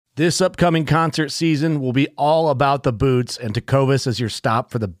This upcoming concert season will be all about the boots, and Tecovas is your stop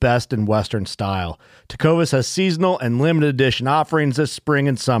for the best in Western style. Tecovas has seasonal and limited edition offerings this spring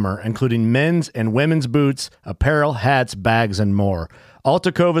and summer, including men's and women's boots, apparel, hats, bags, and more. All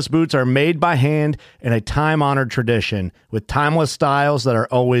Tecovas boots are made by hand in a time-honored tradition with timeless styles that are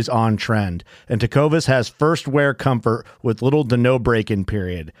always on trend. And Tecovas has first wear comfort with little to no break-in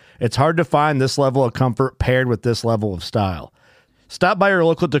period. It's hard to find this level of comfort paired with this level of style. Stop by your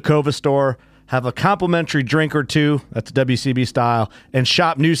local Tecovas store, have a complimentary drink or two, that's WCB style, and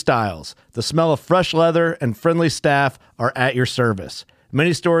shop new styles. The smell of fresh leather and friendly staff are at your service.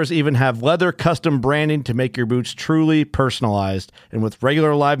 Many stores even have leather custom branding to make your boots truly personalized. And with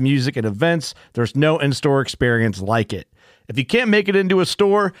regular live music and events, there's no in-store experience like it. If you can't make it into a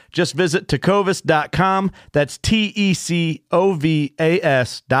store, just visit tecovas.com. That's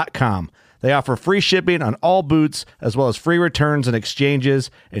TECOVAS.com. They offer free shipping on all boots, as well as free returns and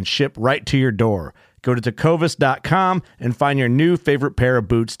exchanges, and ship right to your door. Go to tecovas.com and find your new favorite pair of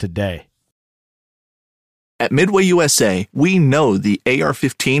boots today. At Midway USA, we know the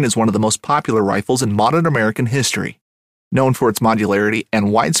AR-15 is one of the most popular rifles in modern American history. Known for its modularity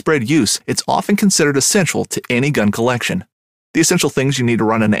and widespread use, it's often considered essential to any gun collection. The essential things you need to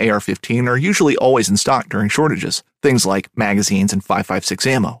run an AR-15 are usually always in stock during shortages, things like magazines and 5.56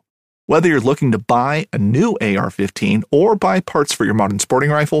 ammo. Whether you're looking to buy a new AR-15 or buy parts for your modern sporting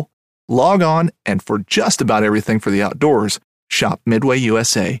rifle, log on and for just about everything for the outdoors, shop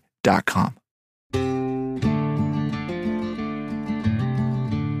MidwayUSA.com.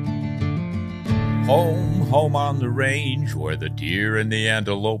 Home on the range where the deer and the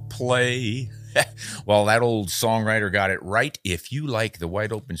antelope play. Well, that old songwriter got it right. If you like the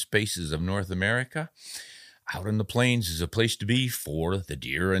wide open spaces of North America, out in the plains is a place to be for the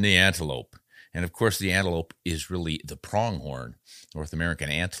deer and the antelope. And of course, the antelope is really the pronghorn. North American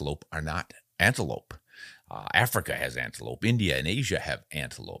antelope are not antelope. Africa has antelope. India and Asia have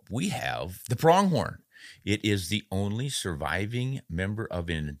antelope. We have the pronghorn. It is the only surviving member of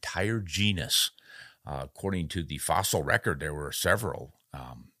an entire genus. According to the fossil record, there were several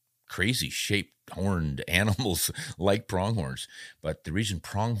crazy-shaped horned animals like pronghorns. But the reason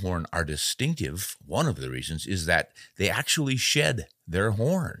pronghorn are distinctive, one of the reasons, is that they actually shed their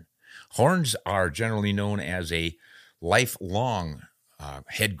horn. Horns are generally known as a lifelong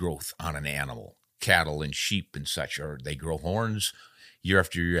head growth on an animal. Cattle and sheep and such, they grow horns year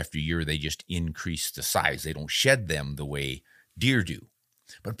after year after year. They just increase the size. They don't shed them the way deer do.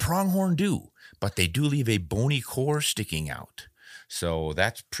 But pronghorn do, but they do leave a bony core sticking out. So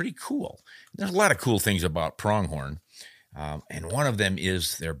that's pretty cool. There's a lot of cool things about pronghorn, and one of them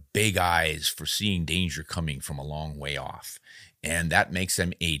is their big eyes for seeing danger coming from a long way off. And that makes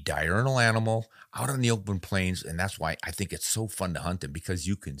them a diurnal animal out on the open plains, and that's why I think it's so fun to hunt them, because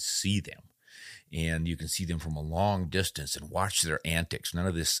you can see them. And you can see them from a long distance and watch their antics. None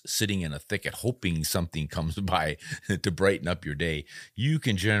of this sitting in a thicket hoping something comes by to brighten up your day. You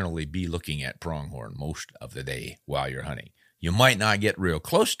can generally be looking at pronghorn most of the day while you're hunting. You might not get real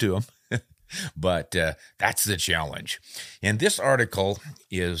close to them, but that's the challenge. And this article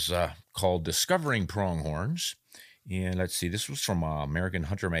is called Discovering Pronghorns. And let's see, this was from American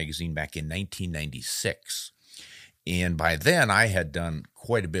Hunter magazine back in 1996. And by then, I had done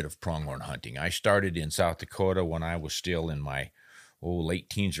quite a bit of pronghorn hunting. I started in South Dakota when I was still in my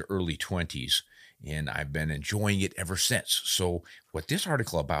late teens or early 20s, and I've been enjoying it ever since. So what this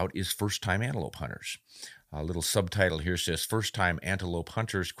article about is first-time antelope hunters. A little subtitle here says, First-time antelope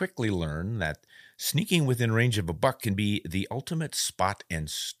hunters quickly learn that sneaking within range of a buck can be the ultimate spot and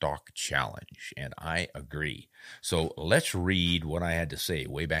stalk challenge. And I agree. So let's read what I had to say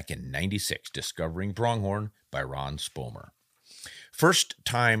way back in 96, Discovering Pronghorn by Ron Spomer.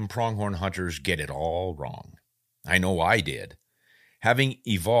 First-time pronghorn hunters get it all wrong. I know I did. Having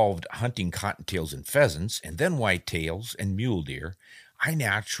evolved hunting cottontails and pheasants, and then whitetails and mule deer, I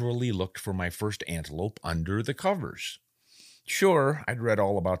naturally looked for my first antelope under the covers. Sure, I'd read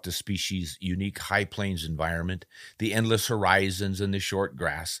all about the species' unique high plains environment, the endless horizons and the short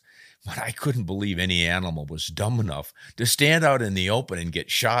grass, but I couldn't believe any animal was dumb enough to stand out in the open and get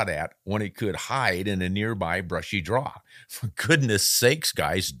shot at when it could hide in a nearby brushy draw. For goodness sakes,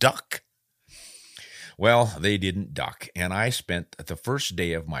 guys, duck! Well, they didn't duck, and I spent the first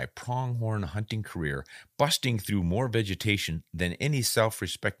day of my pronghorn hunting career busting through more vegetation than any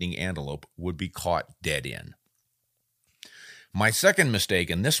self-respecting antelope would be caught dead in. My second mistake,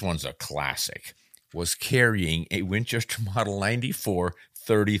 and this one's a classic, was carrying a Winchester Model 94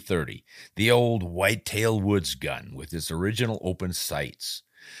 30-30, the old whitetail woods gun with its original open sights.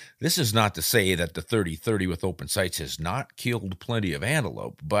 This is not to say that the 30-30 with open sights has not killed plenty of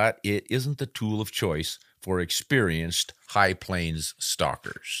antelope, but it isn't the tool of choice for experienced high plains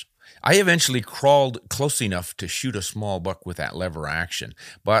stalkers. I eventually crawled close enough to shoot a small buck with that lever action,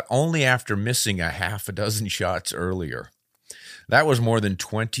 but only after missing a half a dozen shots earlier. That was more than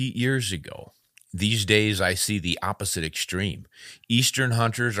 20 years ago. These days, I see the opposite extreme. Eastern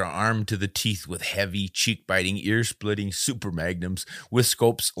hunters are armed to the teeth with heavy, cheek-biting, ear-splitting super magnums with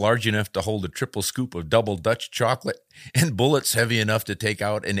scopes large enough to hold a triple scoop of double Dutch chocolate and bullets heavy enough to take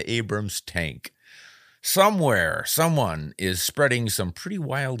out an Abrams tank. Somewhere, someone is spreading some pretty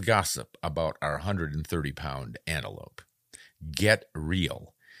wild gossip about our 130-pound antelope. Get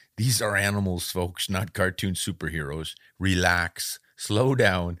real. These are animals, folks, not cartoon superheroes. Relax, slow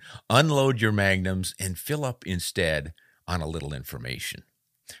down, unload your magnums, and fill up instead on a little information.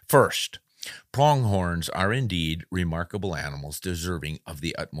 First, pronghorns are indeed remarkable animals deserving of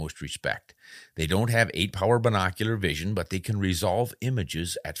the utmost respect. They don't have 8-power binocular vision, but they can resolve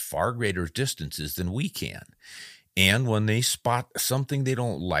images at far greater distances than we can. And when they spot something they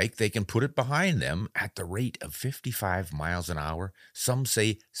don't like, they can put it behind them at the rate of 55 miles an hour, some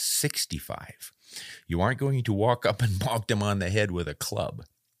say 65. You aren't going to walk up and bonk them on the head with a club.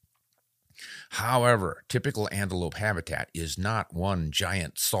 However, typical antelope habitat is not one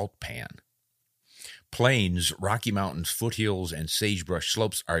giant salt pan. Plains, Rocky Mountains, foothills, and sagebrush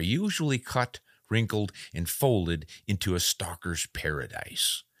slopes are usually cut, wrinkled, and folded into a stalker's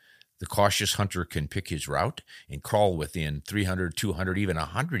paradise. The cautious hunter can pick his route and crawl within 300, 200, even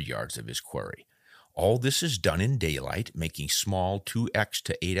 100 yards of his quarry. All this is done in daylight, making small 2x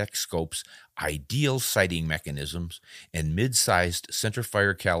to 8x scopes ideal sighting mechanisms and mid-sized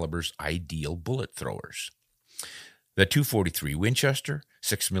centerfire calibers ideal bullet throwers. The .243 Winchester,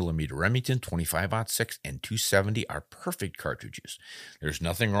 6mm Remington, 25-06, and .270 are perfect cartridges. There's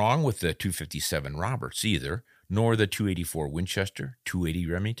nothing wrong with the .257 Roberts either, nor the .284 Winchester, .280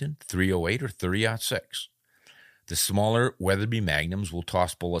 Remington, .308, or .30-06. The smaller Weatherby Magnums will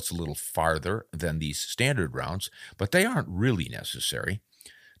toss bullets a little farther than these standard rounds, but they aren't really necessary.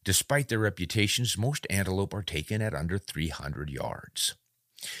 Despite their reputations, most antelope are taken at under 300 yards.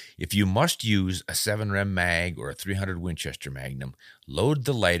 If you must use a 7-rem mag or a 300 Winchester Magnum, load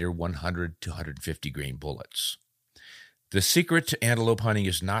the lighter 100 to 150 grain bullets. The secret to antelope hunting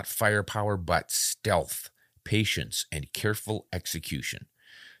is not firepower, but stealth, patience, and careful execution.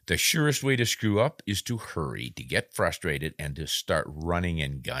 The surest way to screw up is to hurry, to get frustrated, and to start running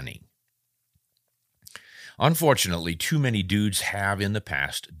and gunning. Unfortunately, too many dudes have in the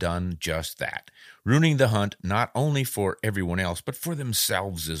past done just that, ruining the hunt not only for everyone else, but for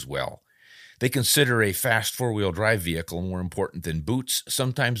themselves as well. They consider a fast 4-wheel drive vehicle more important than boots,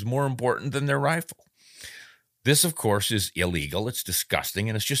 sometimes more important than their rifle. This, of course, is illegal, it's disgusting,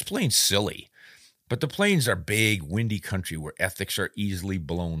 and it's just plain silly. But the plains are big, windy country where ethics are easily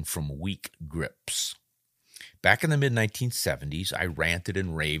blown from weak grips. Back in the mid-1970s, I ranted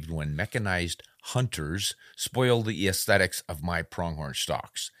and raved when mechanized hunters spoiled the aesthetics of my pronghorn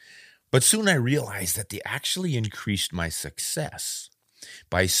stalks. But soon I realized that they actually increased my success.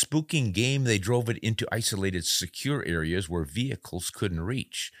 By spooking game, they drove it into isolated, secure areas where vehicles couldn't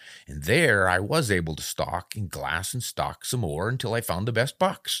reach. And there I was able to stalk and glass and stalk some more until I found the best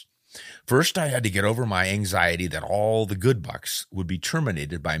bucks. First, I had to get over my anxiety that all the good bucks would be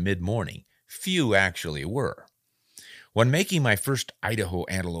terminated by mid-morning. Few actually were. When making my first Idaho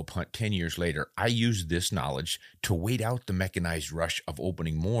antelope hunt 10 years later, I used this knowledge to wait out the mechanized rush of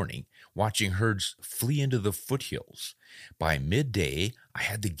opening morning, watching herds flee into the foothills. By midday, I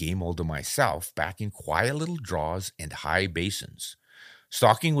had the game all to myself back in quiet little draws and high basins.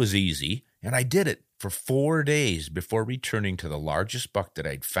 Stalking was easy, and I did it for 4 days before returning to the largest buck that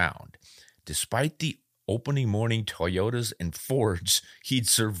I'd found. Despite the opening morning Toyotas and Fords, he'd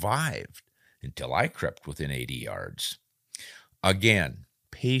survived until I crept within 80 yards. Again,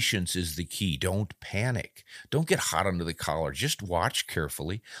 patience is the key. Don't panic. Don't get hot under the collar. Just watch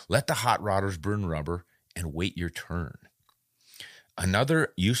carefully, let the hot rodders burn rubber, and wait your turn.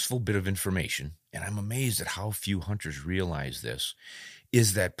 Another useful bit of information, and I'm amazed at how few hunters realize this,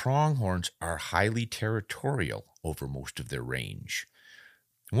 is that pronghorns are highly territorial over most of their range.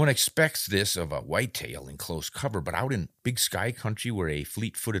 One expects this of a whitetail in close cover, but out in big sky country where a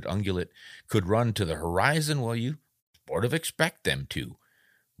fleet-footed ungulate could run to the horizon, well, you sort of expect them to.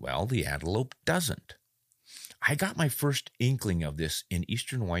 Well, the antelope doesn't. I got my first inkling of this in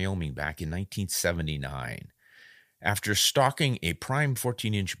eastern Wyoming back in 1979. After stalking a prime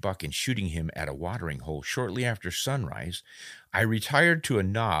 14-inch buck and shooting him at a watering hole shortly after sunrise, I retired to a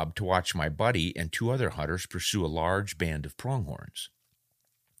knob to watch my buddy and 2 other hunters pursue a large band of pronghorns.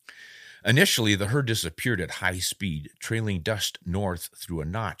 Initially, the herd disappeared at high speed, trailing dust north through a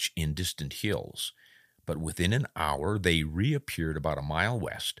notch in distant hills. But within an hour, they reappeared about a mile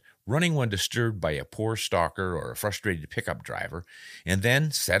west, running when disturbed by a poor stalker or a frustrated pickup driver, and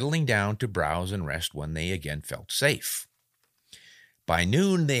then settling down to browse and rest when they again felt safe. By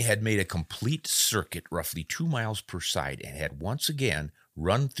noon, they had made a complete circuit, roughly 2 miles per side, and had once again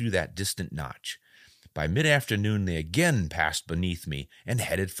run through that distant notch. By mid-afternoon, they again passed beneath me and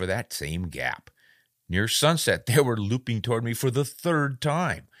headed for that same gap. Near sunset, they were looping toward me for the third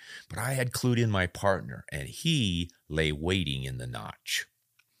time, but I had clued in my partner, and he lay waiting in the notch.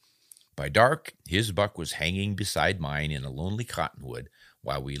 By dark, his buck was hanging beside mine in a lonely cottonwood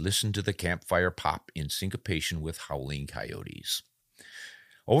while we listened to the campfire pop in syncopation with howling coyotes.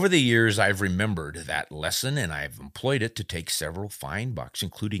 Over the years, I've remembered that lesson, and I've employed it to take several fine bucks,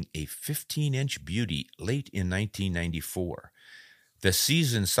 including a 15-inch beauty late in 1994. The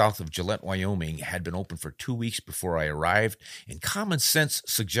season south of Gillette, Wyoming had been open for 2 weeks before I arrived, and common sense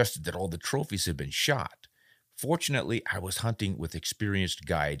suggested that all the trophies had been shot. Fortunately, I was hunting with experienced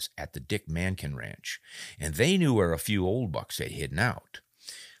guides at the Dick Mankin Ranch, and they knew where a few old bucks had hidden out.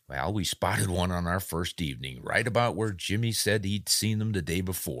 Well, we spotted one on our first evening, right about where Jimmy said he'd seen them the day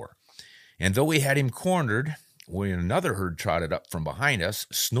before. And though we had him cornered, when another herd trotted up from behind us,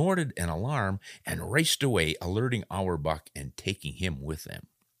 snorted an alarm, and raced away, alerting our buck and taking him with them.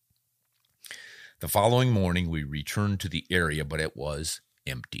 The following morning, we returned to the area, but it was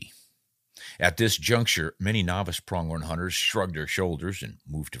empty. At this juncture, many novice pronghorn hunters shrugged their shoulders and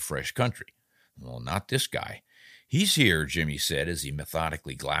moved to fresh country. Well, not this guy. "He's here," Jimmy said as he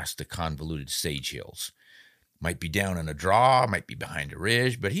methodically glassed the convoluted sage hills. "Might be down in a draw, might be behind a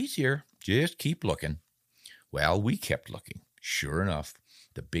ridge, but he's here. Just keep looking." Well, we kept looking. Sure enough,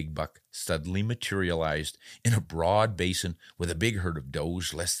 the big buck suddenly materialized in a broad basin with a big herd of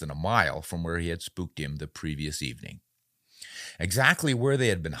does less than a mile from where he had spooked him the previous evening. Exactly where they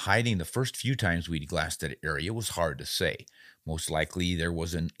had been hiding the first few times we'd glassed that area was hard to say. Most likely there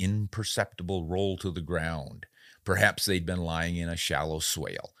was an imperceptible roll to the ground. Perhaps they'd been lying in a shallow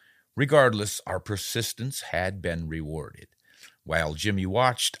swale. Regardless, our persistence had been rewarded. While Jimmy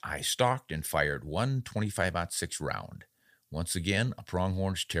watched, I stalked and fired one 25-06 round. Once again, a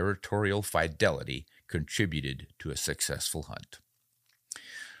pronghorn's territorial fidelity contributed to a successful hunt.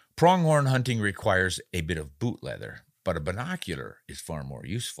 Pronghorn hunting requires a bit of boot leather, but a binocular is far more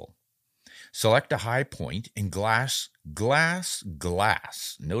useful. Select a high point and glass,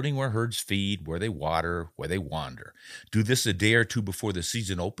 noting where herds feed, where they water, where they wander. Do this a day or two before the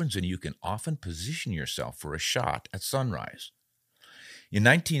season opens, and you can often position yourself for a shot at sunrise. In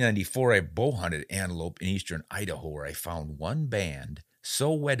 1994, I bow hunted antelope in eastern Idaho, where I found one band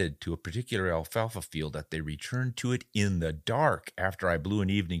so wedded to a particular alfalfa field that they returned to it in the dark after I blew an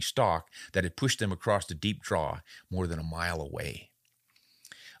evening stalk that had pushed them across the deep draw more than a mile away.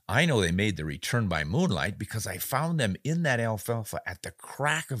 I know they made the return by moonlight because I found them in that alfalfa at the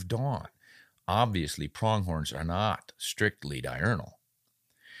crack of dawn. Obviously, pronghorns are not strictly diurnal.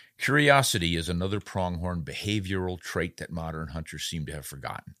 Curiosity is another pronghorn behavioral trait that modern hunters seem to have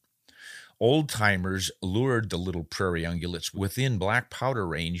forgotten. Old-timers lured the little prairie ungulates within black powder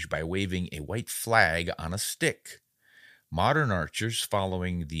range by waving a white flag on a stick. Modern archers,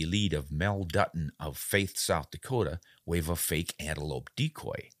 following the lead of Mel Dutton of Faith, South Dakota, wave a fake antelope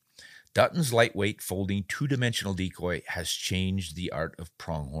decoy. Dutton's lightweight, folding two-dimensional decoy has changed the art of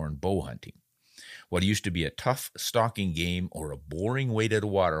pronghorn bow hunting. What used to be a tough stalking game or a boring wait at a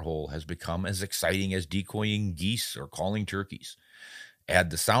waterhole has become as exciting as decoying geese or calling turkeys. Add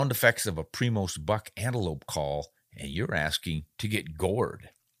the sound effects of a Primos buck antelope call, and you're asking to get gored.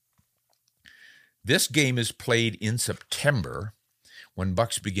 This game is played in September when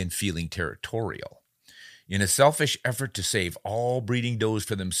bucks begin feeling territorial. In a selfish effort to save all breeding does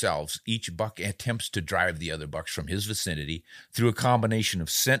for themselves, each buck attempts to drive the other bucks from his vicinity through a combination of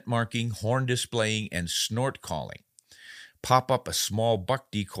scent marking, horn displaying, and snort calling. Pop up a small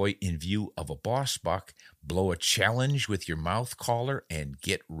buck decoy in view of a boss buck, blow a challenge with your mouth caller, and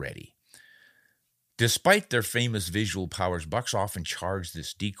get ready. Despite their famous visual powers, bucks often charge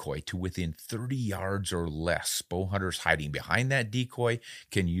this decoy to within 30 yards or less. Bow hunters hiding behind that decoy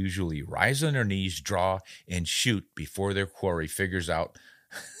can usually rise on their knees, draw, and shoot before their quarry figures out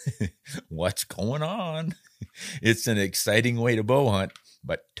what's going on. It's an exciting way to bow hunt,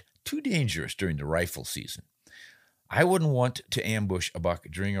 but too dangerous during the rifle season. I wouldn't want to ambush a buck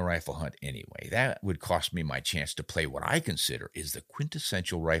during a rifle hunt anyway. That would cost me my chance to play what I consider is the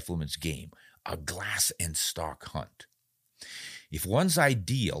quintessential rifleman's game, a glass and stalk hunt. If one's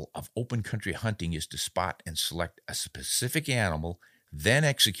ideal of open country hunting is to spot and select a specific animal, then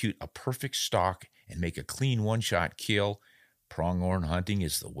execute a perfect stalk and make a clean one-shot kill, pronghorn hunting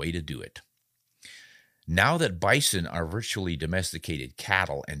is the way to do it. Now that bison are virtually domesticated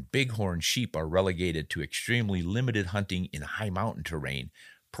cattle and bighorn sheep are relegated to extremely limited hunting in high mountain terrain,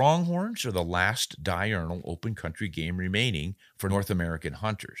 pronghorns are the last diurnal open country game remaining for North American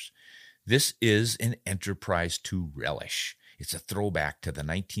hunters. This is an enterprise to relish. It's a throwback to the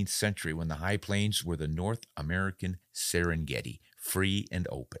 19th century when the high plains were the North American Serengeti, free and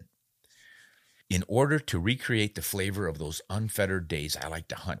open. In order to recreate the flavor of those unfettered days, I like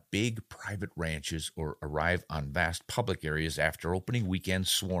to hunt big private ranches or arrive on vast public areas after opening weekend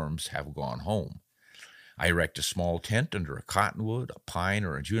swarms have gone home. I erect a small tent under a cottonwood, a pine,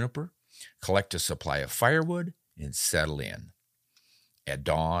 or a juniper, collect a supply of firewood, and settle in. At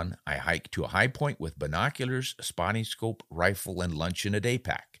dawn, I hike to a high point with binoculars, a spotting scope, rifle, and lunch in a day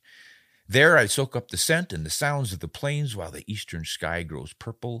pack. There I soak up the scent and the sounds of the plains while the eastern sky grows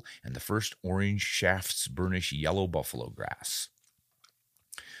purple and the first orange shafts burnish yellow buffalo grass.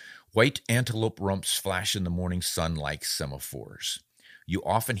 White antelope rumps flash in the morning sun like semaphores. You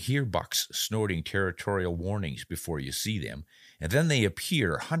often hear bucks snorting territorial warnings before you see them, and then they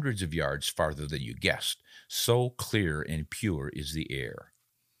appear hundreds of yards farther than you guessed. So clear and pure is the air.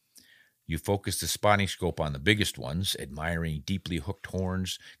 You focus the spotting scope on the biggest ones, admiring deeply hooked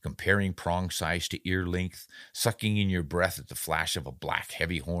horns, comparing prong size to ear length, sucking in your breath at the flash of a black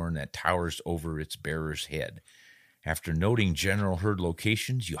heavy horn that towers over its bearer's head. After noting general herd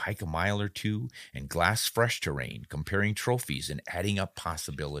locations, you hike a mile or two and glass fresh terrain, comparing trophies and adding up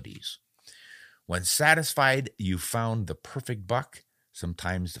possibilities. When satisfied you've found the perfect buck,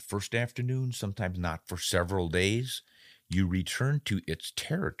 sometimes the first afternoon, sometimes not for several days, you return to its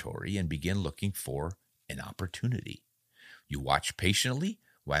territory and begin looking for an opportunity. You watch patiently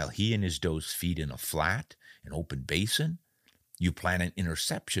while he and his does feed in a flat, an open basin. You plan an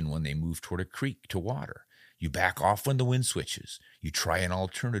interception when they move toward a creek to water. You back off when the wind switches. You try an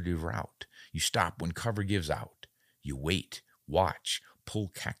alternative route. You stop when cover gives out. You wait, watch,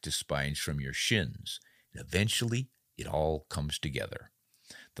 pull cactus spines from your shins, and eventually it all comes together.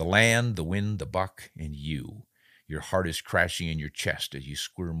 The land, the wind, the buck, and you. Your heart is crashing in your chest as you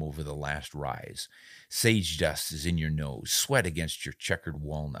squirm over the last rise. Sage dust is in your nose, sweat against your checkered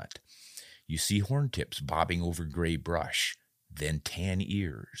walnut. You see horn tips bobbing over gray brush, then tan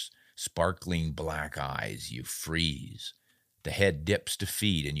ears, sparkling black eyes. You freeze. The head dips to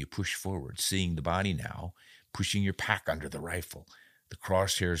feed and you push forward, seeing the body now, pushing your pack under the rifle. The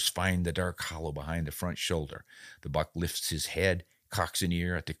crosshairs find the dark hollow behind the front shoulder. The buck lifts his head, cocks an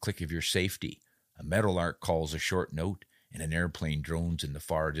ear at the click of your safety. A meadowlark calls a short note, and an airplane drones in the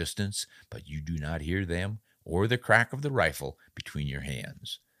far distance, but you do not hear them or the crack of the rifle between your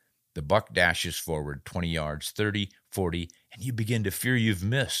hands. The buck dashes forward 20 yards, 30, 40, and you begin to fear you've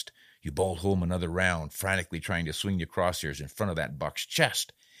missed. You bolt home another round, frantically trying to swing your crosshairs in front of that buck's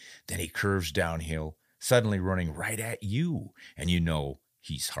chest. Then he curves downhill, suddenly running right at you, and you know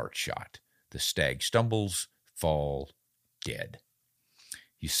he's heart shot. The stag stumbles, fall, dead.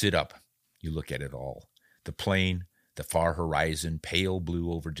 You sit up. You look at it all. The plain, the far horizon, pale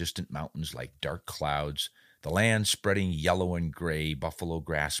blue over distant mountains like dark clouds, the land spreading yellow and gray, buffalo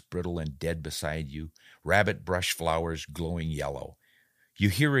grass brittle and dead beside you, rabbit brush flowers glowing yellow. You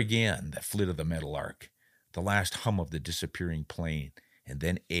hear again the flit of the meadowlark, the last hum of the disappearing plain, and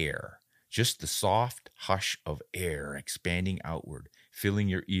then air, just the soft hush of air expanding outward, filling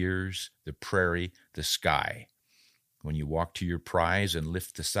your ears, the prairie, the sky. When you walk to your prize and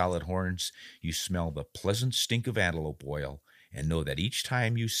lift the solid horns, you smell the pleasant stink of antelope oil and know that each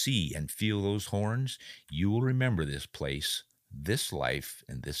time you see and feel those horns, you will remember this place, this life,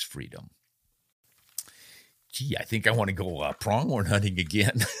 and this freedom. Gee, I think I want to go pronghorn hunting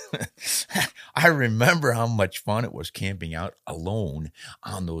again. I remember how much fun it was camping out alone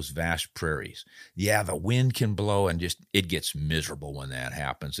on those vast prairies. Yeah, the wind can blow and it gets miserable when that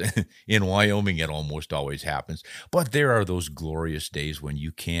happens. In Wyoming, it almost always happens. But there are those glorious days when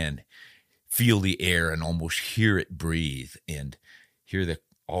you can feel the air and almost hear it breathe and hear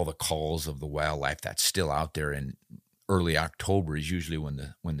all the calls of the wildlife that's still out there. And early October is usually when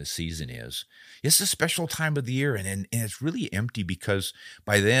the season is. It's a special time of the year, and it's really empty because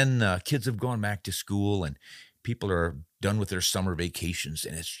by then kids have gone back to school and people are done with their summer vacations,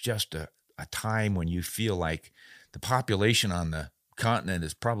 and it's just a time when you feel like the population on the continent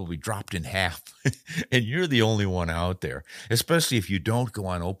has probably dropped in half, and you're the only one out there, especially if you don't go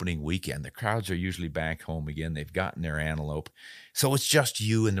on opening weekend. The crowds are usually back home again. They've gotten their antelope. So it's just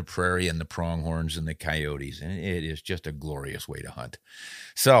you and the prairie and the pronghorns and the coyotes, and it is just a glorious way to hunt.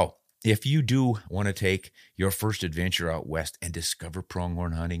 So if you do want to take your first adventure out west and discover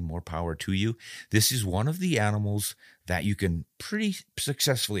pronghorn hunting, more power to you. This is one of the animals that you can pretty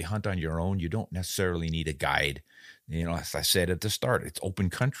successfully hunt on your own. You don't necessarily need a guide. You know, as I said at the start, it's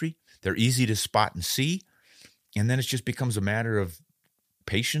open country. They're easy to spot and see. And then it just becomes a matter of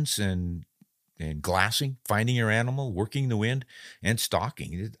patience and glassing, finding your animal, working the wind, and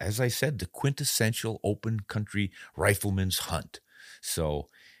stalking. As I said, the quintessential open country rifleman's hunt. So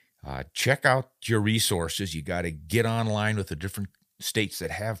check out your resources. You got to get online with the different states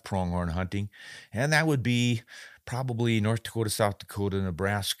that have pronghorn hunting. And that would be probably North Dakota, South Dakota,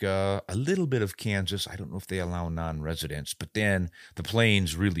 Nebraska, a little bit of Kansas. I don't know if they allow non-residents. But then the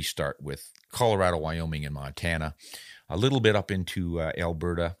plains really start with Colorado, Wyoming, and Montana. A little bit up into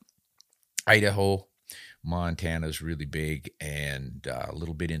Alberta, Idaho. Montana is really big, and a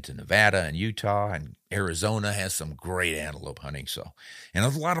little bit into Nevada and Utah, and Arizona has some great antelope hunting. So, and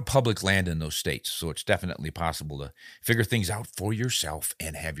there's a lot of public land in those states, so it's definitely possible to figure things out for yourself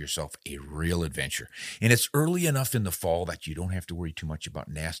and have yourself a real adventure. And it's early enough in the fall that you don't have to worry too much about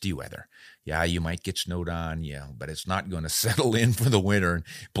nasty weather. Yeah, you might get snowed on, but it's not going to settle in for the winter and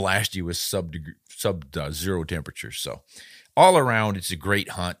blast you with sub-zero temperatures. So, all around, it's a great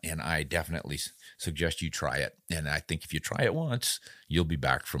hunt, and I definitely suggest you try it. And I think if you try it once, you'll be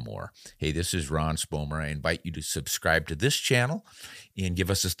back for more. Hey, this is Ron Spomer. I invite you to subscribe to this channel and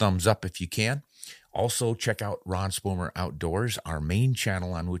give us a thumbs up if you can. Also, check out Ron Spomer Outdoors, our main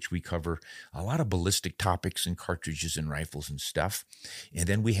channel on which we cover a lot of ballistic topics and cartridges and rifles and stuff. And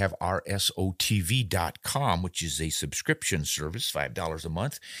then we have rsotv.com, which is a subscription service, $5 a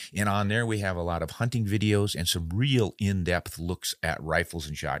month. And on there, we have a lot of hunting videos and some real in-depth looks at rifles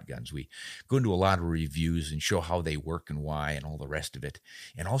and shotguns. We go into a lot of reviews and show how they work and why and all the rest of it.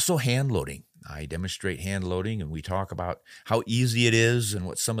 And also hand loading. I demonstrate hand loading, and we talk about how easy it is and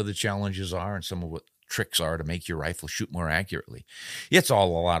what some of the challenges are and some of what tricks are to make your rifle shoot more accurately. It's all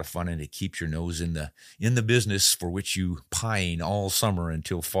a lot of fun, and it keeps your nose in the business for which you pine all summer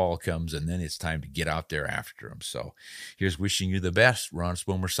until fall comes, and then it's time to get out there after them. So here's wishing you the best. Ron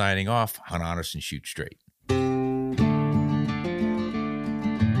Spomer signing off. Hunt honest and shoot straight.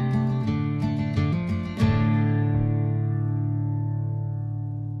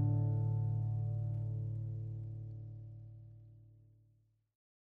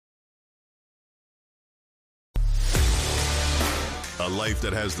 A life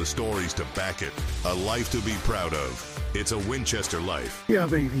that has the stories to back it. A life to be proud of. It's a Winchester life. Yeah,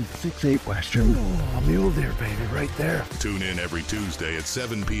 baby. 6'8" Western. Oh, mule deer, baby, right there. Tune in every Tuesday at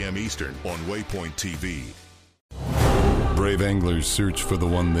 7 p.m. Eastern on Waypoint TV. Brave anglers search for the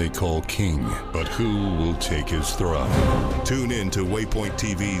one they call king, but who will take his throne? Tune in to Waypoint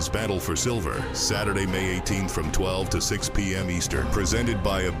TV's Battle for Silver, Saturday, May 18th from 12 to 6 p.m. Eastern. Presented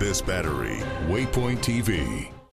by Abyss Battery. Waypoint TV.